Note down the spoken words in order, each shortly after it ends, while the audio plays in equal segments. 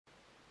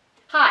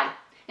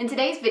In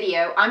today's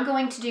video, I'm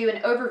going to do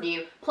an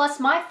overview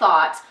plus my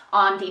thoughts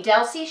on the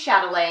Delsey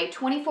Chatelet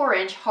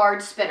 24-inch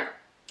hard spinner.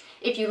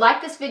 If you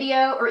like this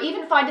video or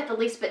even find it the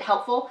least bit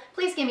helpful,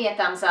 please give me a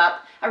thumbs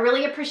up. I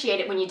really appreciate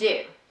it when you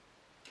do.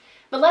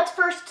 But let's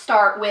first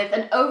start with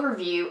an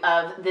overview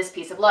of this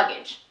piece of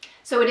luggage.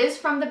 So it is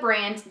from the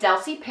brand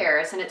Delsey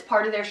Paris and it's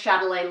part of their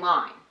Chatelet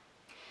line.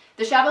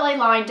 The Chatelet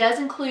line does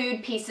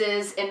include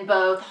pieces in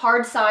both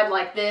hard side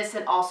like this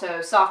and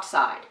also soft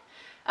side.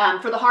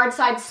 For the hard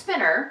side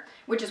spinner,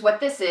 which is what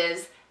this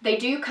is, they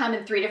do come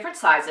in 3 different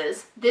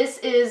sizes. This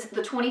is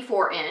the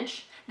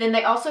 24-inch. Then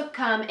they also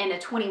come in a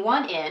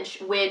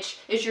 21-inch, which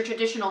is your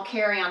traditional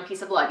carry-on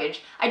piece of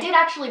luggage. I did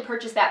actually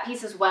purchase that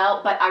piece as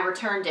well, but I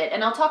returned it,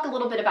 and I'll talk a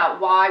little bit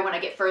about why when I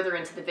get further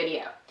into the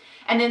video.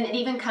 And then it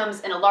even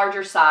comes in a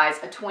larger size,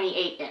 a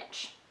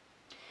 28-inch.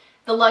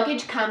 The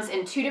luggage comes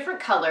in 2 different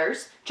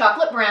colors,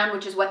 chocolate brown,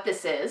 which is what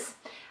this is.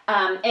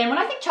 And when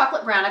I think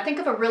chocolate brown, I think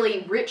of a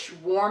really rich,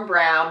 warm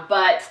brown,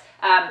 but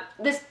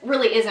this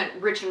really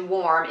isn't rich and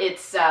warm.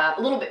 It's a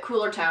little bit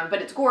cooler tone,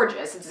 but it's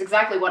gorgeous. It's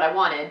exactly what I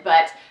wanted,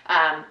 but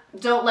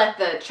don't let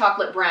the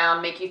chocolate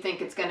brown make you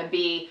think it's going to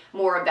be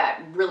more of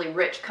that really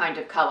rich kind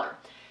of color.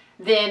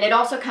 Then it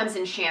also comes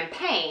in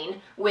champagne,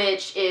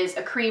 which is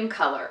a cream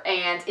color,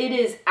 and it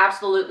is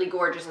absolutely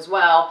gorgeous as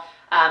well.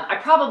 I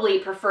probably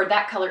preferred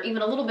that color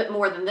even a little bit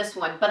more than this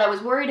one, but I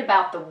was worried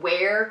about the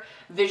wear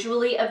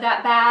visually of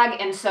that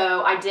bag, and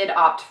so I did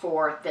opt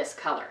for this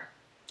color.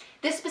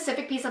 This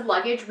specific piece of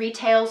luggage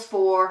retails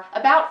for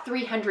about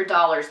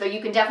 $300, though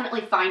you can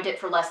definitely find it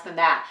for less than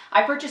that.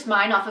 I purchased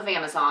mine off of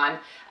Amazon,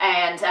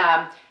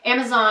 and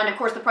Amazon, of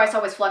course, the price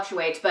always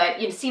fluctuates, but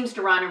it seems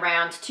to run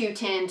around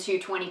 $210,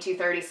 $220,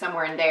 $230,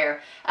 somewhere in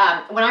there.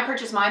 When I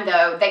purchased mine,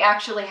 though, they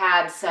actually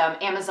had some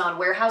Amazon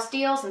warehouse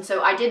deals, and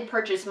so I did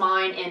purchase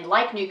mine in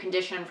like new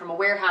condition from a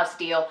warehouse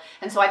deal,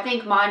 and so I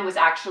think mine was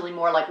actually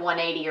more like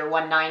 $180 or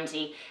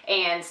 $190,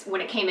 and when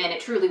it came in,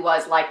 it truly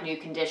was like new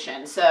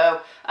condition.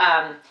 So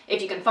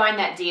if you can find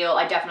that deal,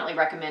 I definitely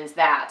recommend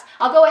that.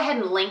 I'll go ahead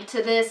and link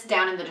to this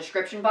down in the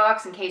description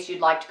box in case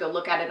you'd like to go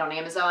look at it on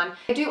Amazon.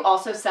 I do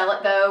also sell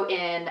it though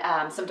in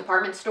some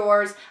department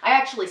stores. I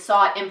actually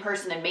saw it in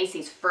person in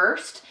Macy's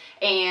first,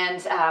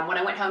 and when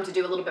I went home to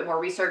do a little bit more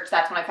research,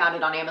 that's when I found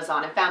it on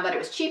Amazon and found that it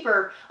was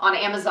cheaper on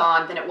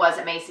Amazon than it was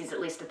at Macy's,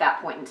 at least at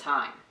that point in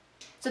time.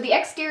 So the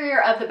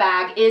exterior of the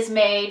bag is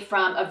made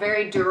from a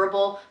very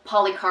durable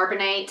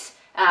polycarbonate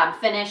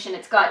finish, and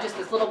it's got just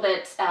this little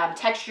bit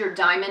textured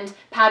diamond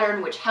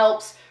pattern which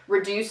helps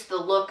reduce the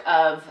look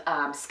of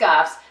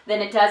scuffs.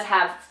 Then it does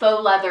have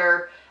faux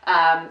leather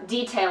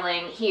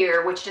detailing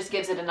here, which just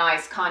gives it a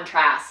nice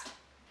contrast.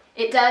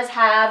 It does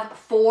have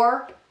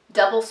 4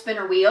 double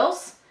spinner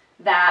wheels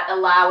that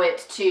allow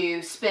it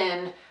to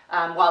spin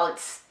while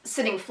it's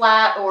sitting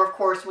flat, or of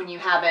course when you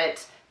have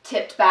it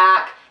tipped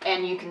back,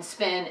 and you can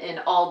spin in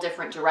all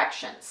different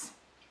directions.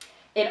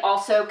 It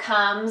also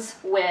comes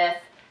with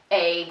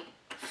a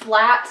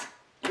flat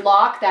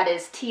lock that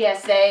is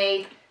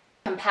TSA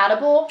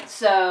compatible.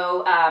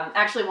 So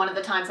actually one of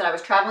the times that I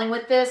was traveling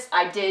with this,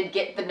 I did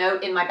get the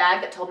note in my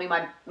bag that told me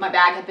my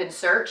bag had been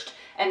searched,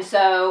 and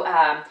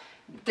so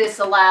this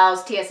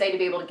allows TSA to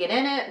be able to get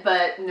in it,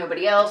 but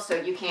nobody else, so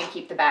you can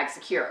keep the bag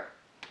secure.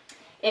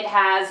 It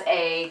has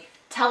a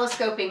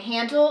telescoping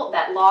handle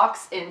that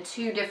locks in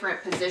 2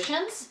 different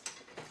positions.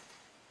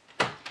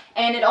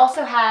 And it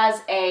also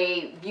has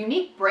a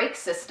unique brake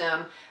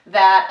system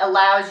that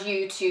allows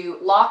you to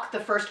lock the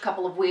first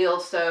couple of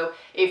wheels. So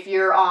if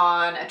you're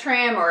on a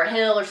tram or a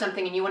hill or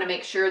something and you want to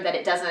make sure that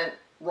it doesn't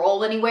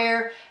roll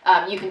anywhere,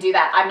 you can do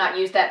that. I've not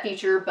used that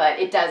feature, but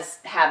it does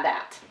have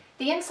that.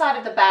 The inside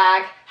of the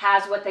bag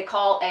has what they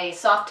call a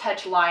soft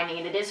touch lining,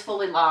 and it is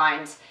fully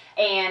lined.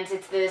 And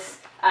it's this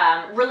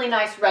really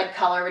nice red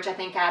color, which I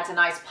think adds a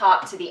nice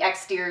pop to the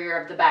exterior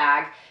of the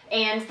bag.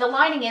 And the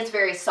lining is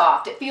very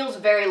soft. It feels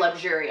very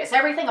luxurious.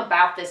 Everything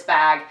about this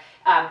bag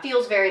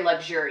feels very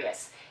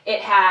luxurious.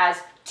 It has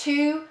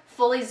 2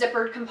 fully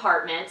zippered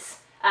compartments.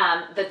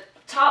 The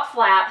top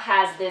flap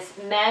has this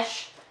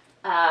mesh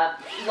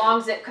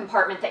long zip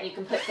compartment that you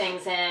can put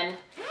things in,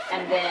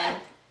 and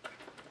then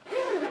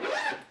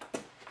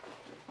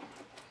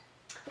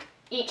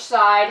each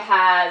side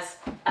has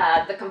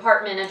the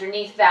compartment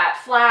underneath that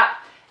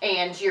flap,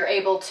 and you're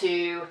able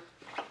to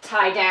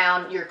tie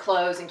down your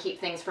clothes and keep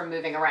things from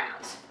moving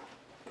around.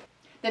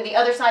 Then the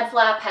other side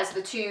flap has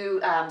the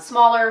 2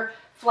 smaller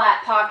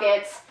flat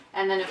pockets,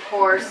 and then of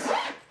course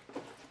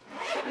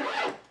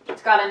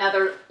it's got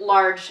another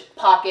large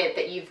pocket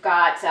that you've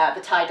got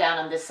the tie down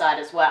on this side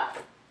as well.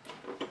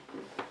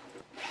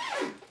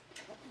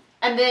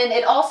 And then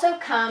it also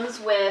comes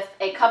with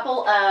a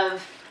couple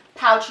of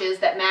pouches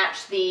that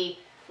match the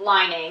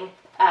lining.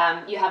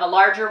 You have a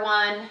larger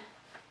one,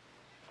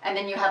 and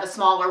then you have a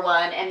smaller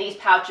one, and these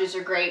pouches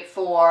are great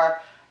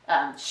for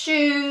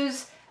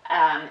shoes,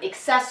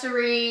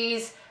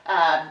 accessories,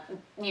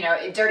 you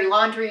know, dirty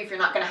laundry if you're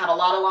not going to have a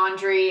lot of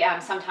laundry.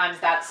 Sometimes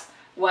that's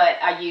what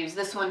I use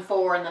this one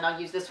for, and then I'll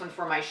use this one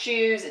for my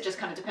shoes. It just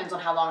kind of depends on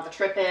how long the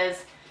trip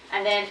is.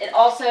 And then it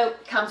also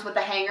comes with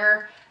a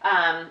hanger,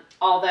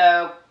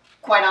 although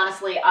quite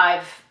honestly,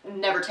 I've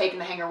never taken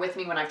the hanger with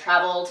me when I've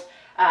traveled.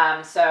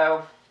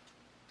 So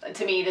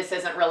to me, this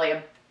isn't really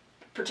a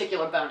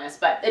particular bonus,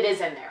 but it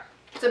is in there.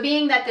 So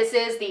being that this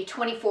is the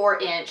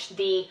 24-inch,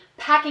 the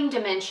packing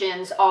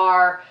dimensions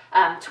are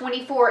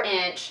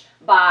 24-inch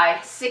by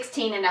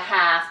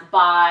 16.5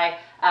 by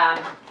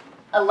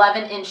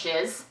 11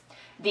 inches.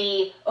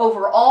 The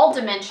overall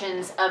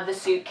dimensions of the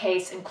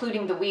suitcase,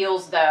 including the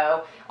wheels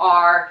though,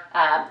 are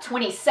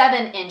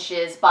 27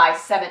 inches by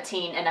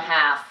 17.5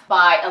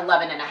 by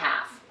 11.5.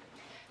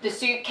 The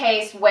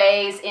suitcase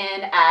weighs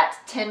in at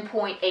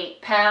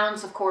 10.8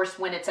 pounds, of course,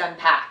 when it's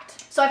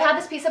unpacked. So I've had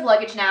this piece of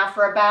luggage now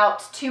for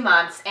about 2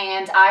 months,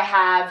 and I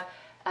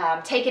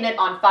have taken it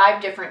on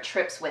 5 different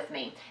trips with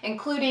me,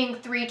 including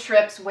 3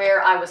 trips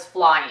where I was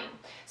flying.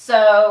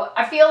 So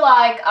I feel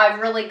like I've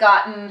really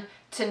gotten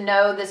to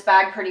know this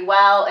bag pretty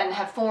well and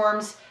have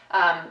formed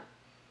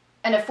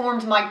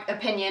my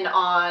opinion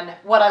on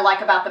what I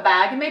like about the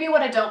bag and maybe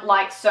what I don't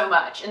like so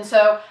much. And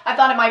so I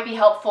thought it might be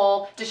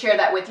helpful to share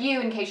that with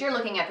you in case you're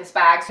looking at this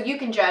bag so you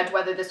can judge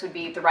whether this would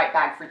be the right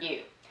bag for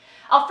you.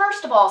 I'll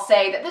first of all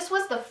say that this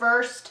was the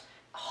first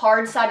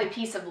hard-sided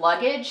piece of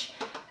luggage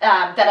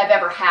that I've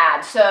ever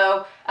had.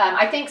 So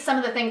I think some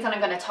of the things that I'm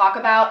going to talk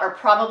about are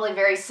probably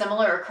very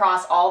similar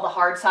across all the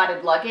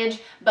hard-sided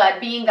luggage,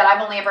 but being that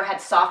I've only ever had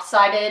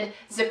soft-sided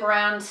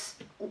zip-around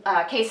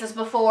cases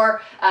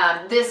before,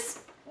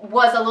 this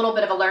was a little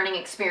bit of a learning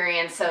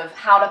experience of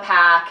how to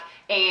pack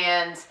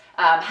and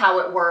how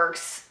it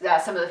works,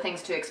 some of the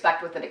things to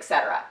expect with it,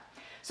 etc.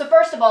 So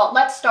first of all,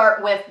 let's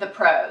start with the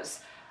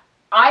pros.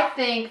 I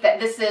think that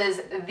this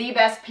is the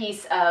best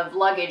piece of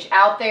luggage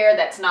out there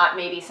that's not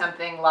maybe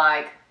something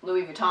like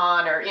Louis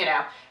Vuitton or, you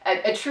know,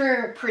 a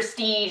true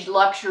prestige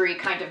luxury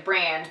kind of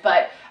brand,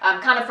 but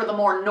kind of for the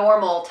more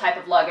normal type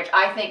of luggage,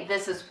 I think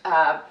this is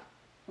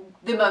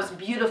the most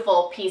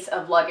beautiful piece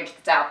of luggage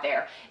that's out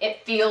there.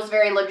 It feels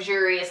very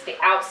luxurious. The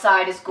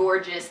outside is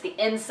gorgeous. The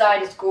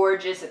inside is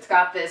gorgeous. It's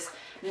got this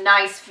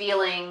nice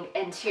feeling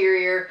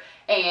interior.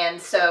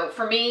 And so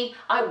for me,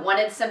 I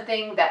wanted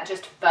something that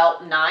just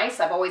felt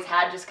nice. I've always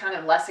had just kind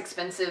of less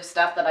expensive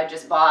stuff that I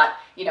just bought,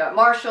 you know, at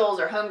Marshall's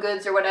or Home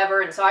Goods or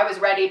whatever. And so I was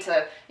ready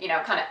to, you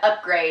know, kind of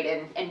upgrade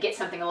and get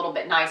something a little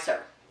bit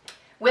nicer.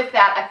 With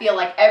that, I feel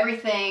like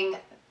everything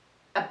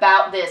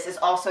about this is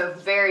also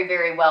very,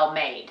 very well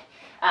made.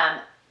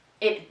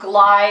 It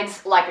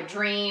glides like a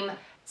dream.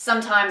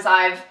 Sometimes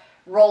I've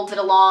rolled it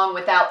along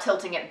without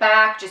tilting it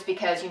back just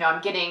because, you know,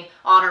 I'm getting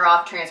on or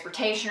off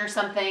transportation or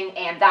something,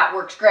 and that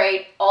works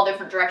great. All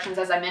different directions,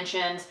 as I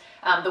mentioned.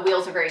 The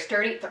wheels are very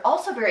sturdy. They're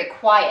also very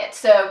quiet,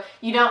 so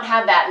you don't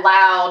have that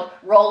loud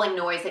rolling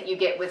noise that you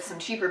get with some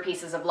cheaper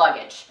pieces of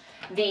luggage.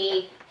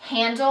 The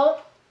handle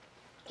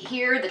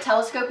here, the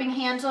telescoping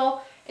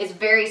handle, is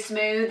very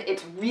smooth.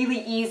 It's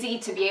really easy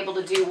to be able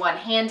to do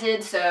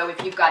one-handed, so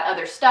if you've got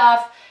other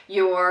stuff,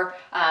 you're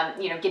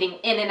you know, getting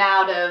in and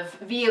out of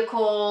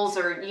vehicles,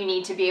 or you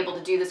need to be able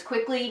to do this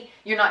quickly,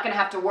 you're not going to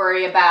have to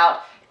worry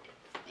about,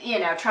 you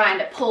know, trying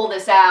to pull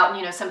this out.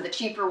 You know, some of the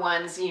cheaper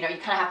ones, you know, you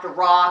kind of have to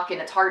rock and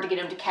it's hard to get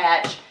them to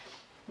catch.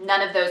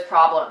 None of those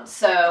problems,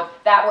 so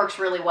that works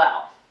really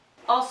well.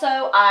 Also,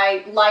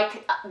 I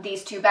like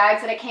these 2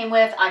 bags that it came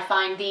with. I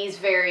find these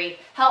very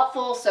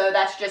helpful, so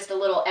that's just a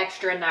little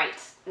extra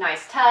nice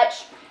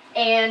touch.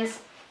 And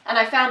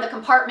I found the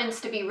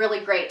compartments to be really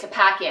great to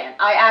pack in.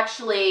 I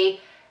actually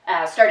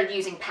started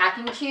using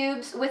packing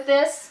cubes with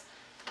this.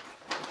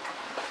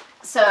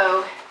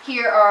 So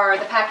here are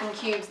the packing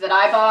cubes that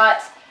I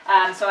bought.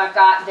 So I've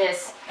got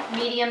this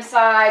medium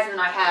size, and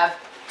I have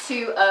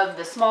 2 of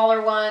the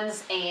smaller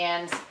ones,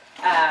 and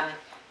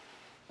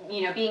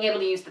you know, being able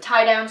to use the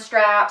tie-down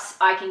straps,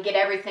 I can get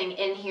everything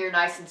in here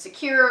nice and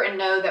secure and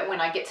know that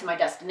when I get to my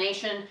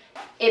destination,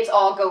 it's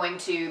all going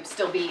to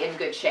still be in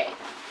good shape.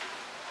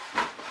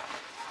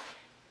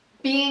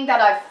 Being that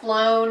I've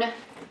flown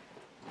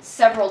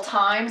several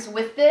times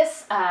with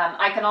this,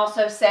 I can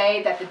also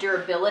say that the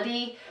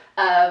durability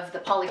of the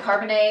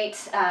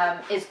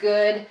polycarbonate is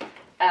good.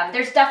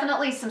 There's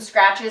definitely some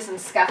scratches and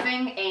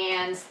scuffing,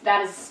 and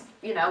that is,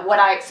 you know, what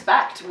I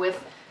expect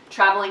with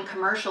traveling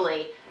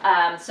commercially.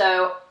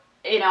 So,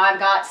 you know, I've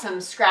got some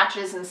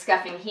scratches and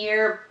scuffing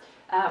here,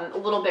 a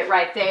little bit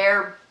right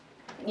there,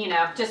 you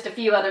know, just a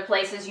few other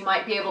places you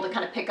might be able to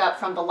kind of pick up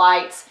from the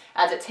lights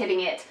as it's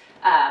hitting it.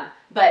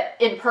 But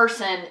in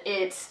person,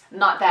 it's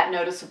not that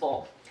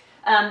noticeable.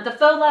 The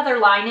faux leather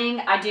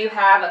lining, I do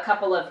have a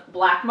couple of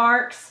black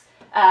marks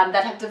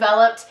that have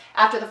developed.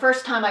 After the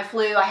first time I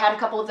flew, I had a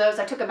couple of those.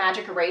 I took a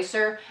magic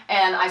eraser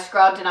and I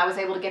scrubbed, and I was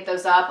able to get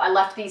those up. I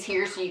left these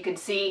here so you could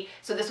see.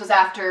 So this was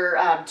after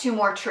 2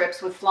 more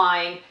trips with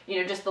flying, you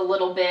know, just a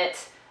little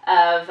bit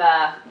of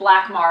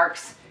black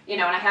marks, you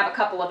know, and I have a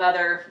couple of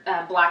other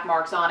black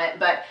marks on it,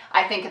 but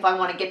I think if I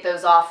want to get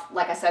those off,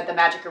 like I said, the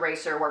magic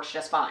eraser works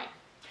just fine.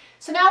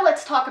 So now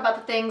let's talk about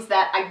the things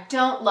that I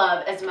don't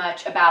love as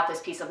much about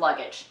this piece of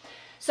luggage.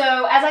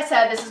 So as I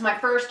said, this is my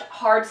first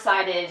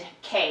hard-sided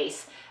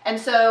case. And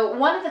so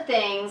one of the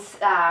things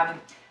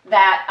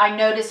that I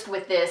noticed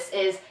with this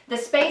is the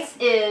space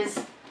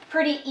is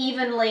pretty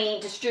evenly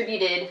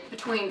distributed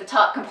between the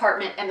top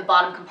compartment and the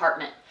bottom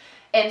compartment.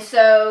 And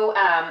so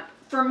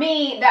for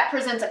me, that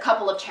presents a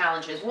couple of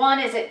challenges. One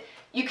is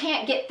you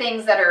can't get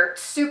things that are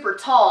super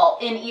tall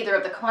in either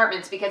of the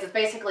compartments because it's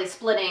basically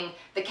splitting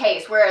the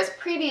case. Whereas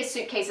previous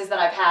suitcases that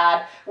I've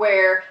had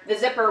where the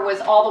zipper was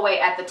all the way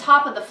at the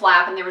top of the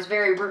flap and there was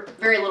very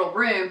little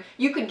room,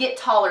 you could get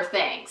taller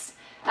things.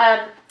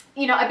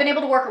 You know, I've been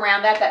able to work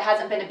around that. That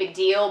hasn't been a big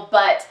deal,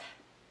 but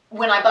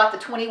when I bought the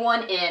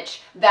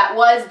 21-inch, that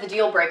was the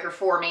deal breaker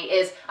for me,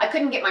 is I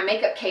couldn't get my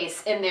makeup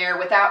case in there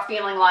without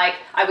feeling like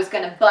I was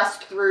going to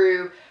bust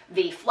through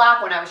the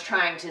flap when I was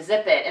trying to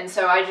zip it. And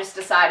so I just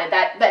decided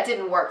that that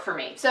didn't work for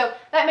me. So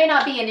that may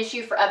not be an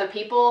issue for other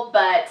people,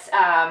 but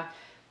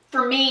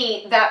for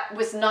me, that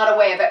was not a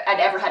way I'd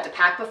ever had to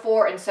pack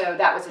before, and so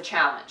that was a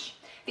challenge.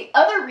 The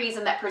other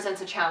reason that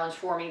presents a challenge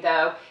for me,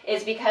 though,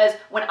 is because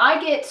when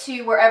I get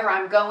to wherever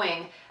I'm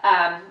going,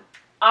 I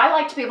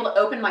like to be able to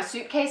open my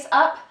suitcase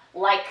up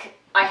like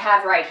I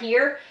have right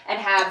here and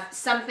have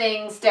some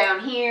things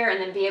down here and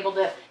then be able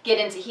to get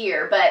into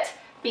here. But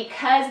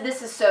because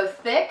this is so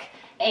thick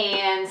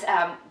and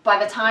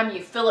by the time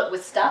you fill it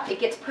with stuff, it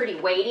gets pretty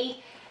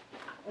weighty,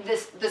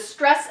 the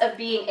stress of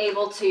being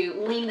able to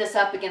lean this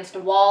up against a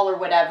wall or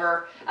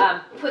whatever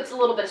puts a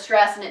little bit of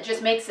stress, and it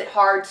just makes it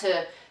hard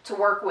to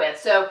work with.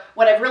 So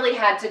what I've really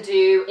had to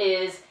do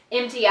is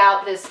empty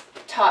out this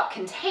top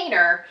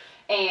container,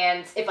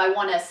 and if I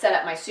want to set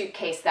up my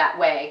suitcase that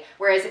way.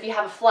 Whereas if you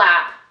have a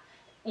flap,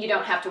 you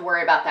don't have to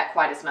worry about that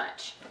quite as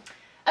much.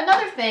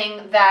 Another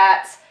thing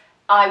that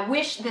I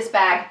wish this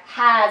bag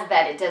has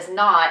that it does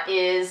not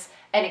is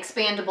an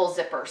expandable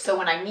zipper. So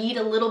when I need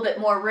a little bit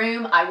more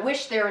room, I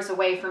wish there was a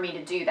way for me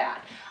to do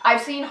that.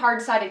 I've seen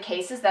hard-sided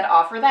cases that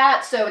offer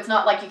that, so it's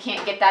not like you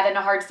can't get that in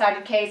a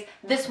hard-sided case.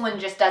 This one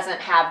just doesn't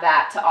have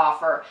that to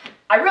offer.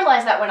 I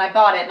realized that when I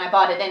bought it, and I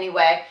bought it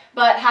anyway,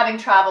 but having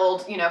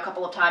traveled, you know, a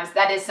couple of times,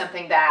 that is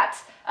something that,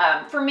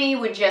 for me,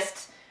 would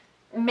just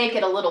make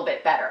it a little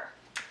bit better.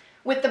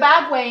 With the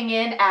bag weighing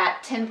in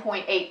at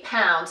 10.8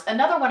 pounds,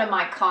 another one of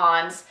my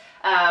cons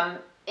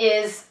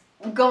is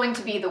going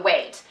to be the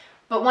weight.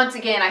 But once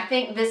again, I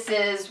think this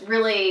is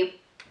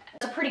really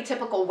a pretty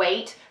typical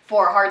weight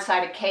for a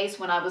hard-sided case.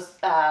 When I was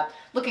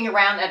looking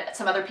around at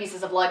some other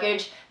pieces of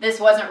luggage, this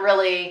wasn't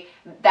really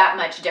that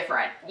much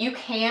different. You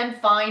can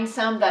find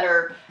some that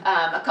are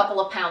a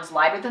couple of pounds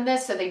lighter than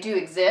this, so they do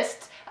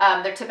exist.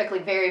 They're typically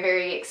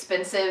very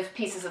expensive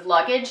pieces of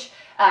luggage.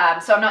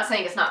 So I'm not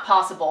saying it's not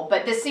possible,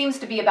 but this seems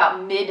to be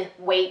about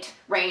mid-weight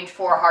range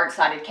for a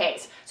hard-sided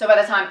case. So by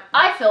the time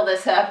I fill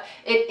this up,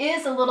 it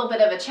is a little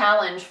bit of a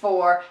challenge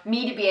for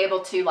me to be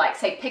able to, like,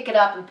 say, pick it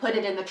up and put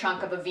it in the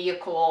trunk of a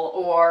vehicle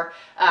or,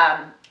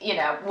 you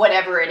know,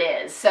 whatever it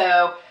is.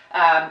 So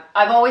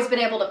I've always been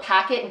able to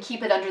pack it and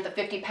keep it under the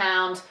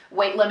 50-pound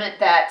weight limit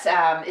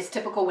that is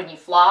typical when you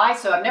fly.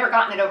 So I've never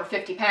gotten it over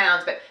 50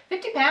 pounds, but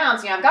 50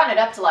 pounds, you know, I've gotten it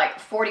up to like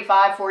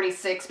 45,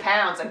 46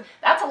 pounds, and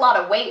that's a lot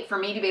of weight for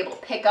me to be able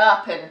to pick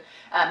up and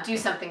do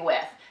something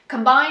with.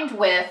 Combined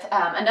with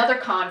another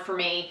con for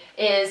me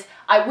is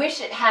I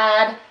wish it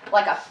had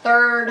like a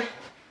third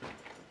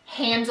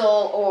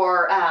handle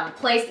or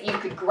place that you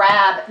could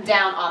grab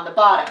down on the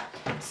bottom.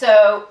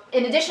 So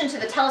in addition to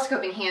the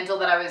telescoping handle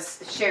that I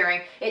was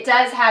sharing, it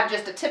does have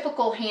just a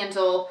typical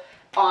handle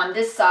on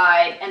this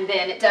side, and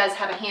then it does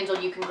have a handle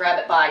you can grab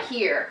it by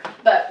here.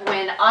 But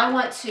when I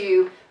want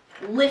to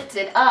lift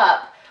it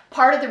up,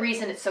 part of the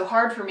reason it's so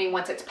hard for me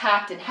once it's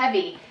packed and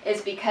heavy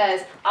is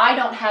because I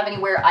don't have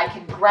anywhere I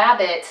can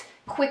grab it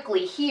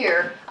quickly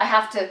here. I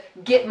have to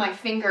get my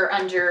finger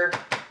under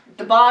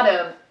the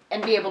bottom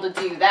and be able to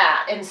do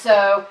that. And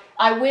so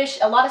I wish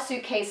a lot of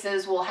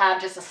suitcases will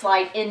have just a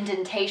slight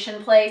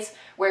indentation place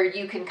where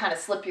you can kind of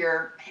slip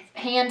your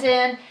hand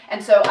in.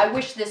 And so I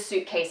wish this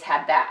suitcase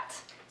had that.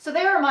 So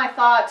there are my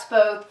thoughts,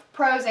 both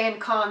pros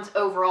and cons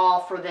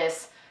overall for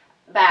this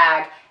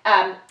bag.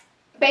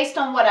 Based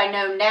on what I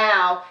know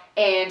now,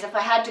 and if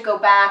I had to go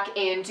back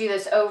and do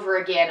this over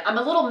again, I'm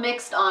a little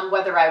mixed on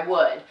whether I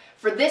would.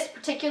 For this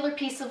particular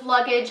piece of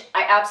luggage,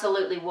 I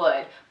absolutely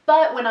would.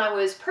 But when I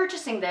was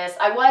purchasing this,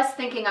 I was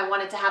thinking I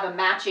wanted to have a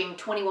matching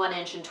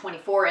 21-inch and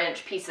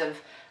 24-inch piece of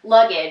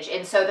luggage.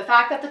 And so the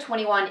fact that the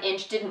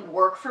 21-inch didn't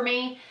work for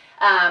me,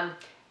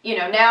 you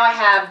know, now I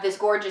have this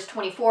gorgeous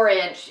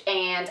 24-inch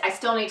and I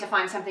still need to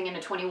find something in a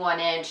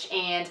 21-inch,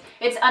 and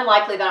it's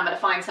unlikely that I'm going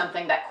to find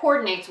something that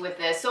coordinates with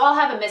this. So I'll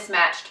have a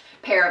mismatched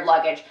pair of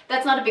luggage.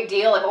 That's not a big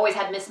deal. I've always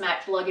had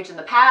mismatched luggage in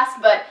the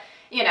past, but,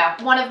 you know,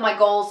 one of my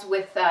goals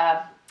with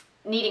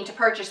needing to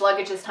purchase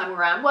luggage this time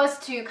around was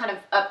to kind of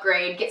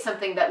upgrade, get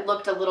something that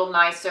looked a little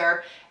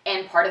nicer,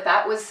 and part of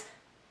that was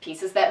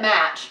pieces that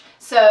match.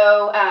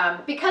 So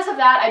because of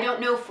that, I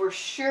don't know for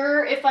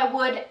sure if I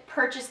would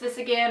purchase this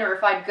again or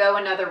if I'd go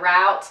another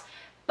route,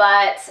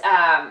 but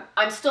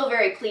I'm still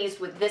very pleased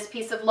with this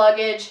piece of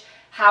luggage,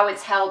 how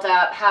it's held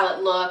up, how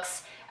it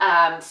looks,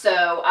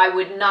 so I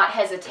would not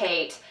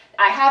hesitate.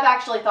 I have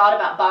actually thought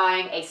about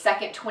buying a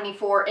second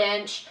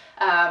 24-inch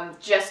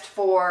just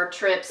for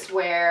trips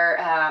where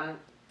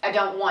I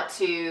don't want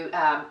to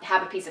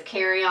have a piece of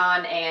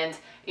carry-on, and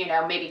you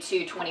know, maybe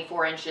two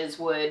 24 inches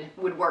would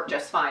work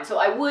just fine. So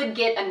I would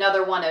get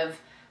another one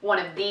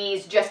of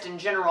these just in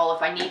general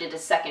if I needed a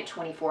second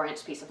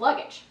 24-inch piece of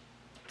luggage.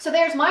 So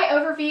there's my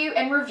overview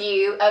and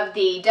review of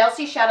the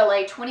Delsey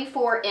Chatelet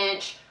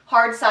 24-inch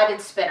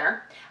hard-sided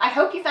spinner. I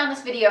hope you found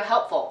this video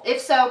helpful. If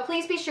so,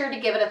 please be sure to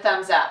give it a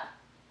thumbs up.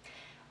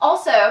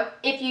 Also,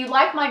 if you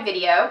like my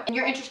video and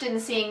you're interested in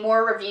seeing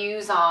more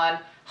reviews on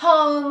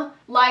home,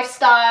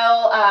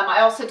 lifestyle, I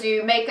also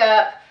do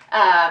makeup,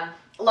 a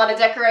lot of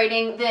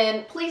decorating,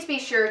 then please be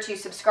sure to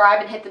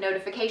subscribe and hit the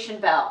notification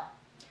bell.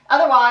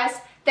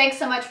 Otherwise, thanks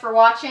so much for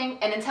watching,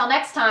 and until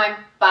next time,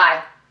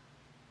 bye.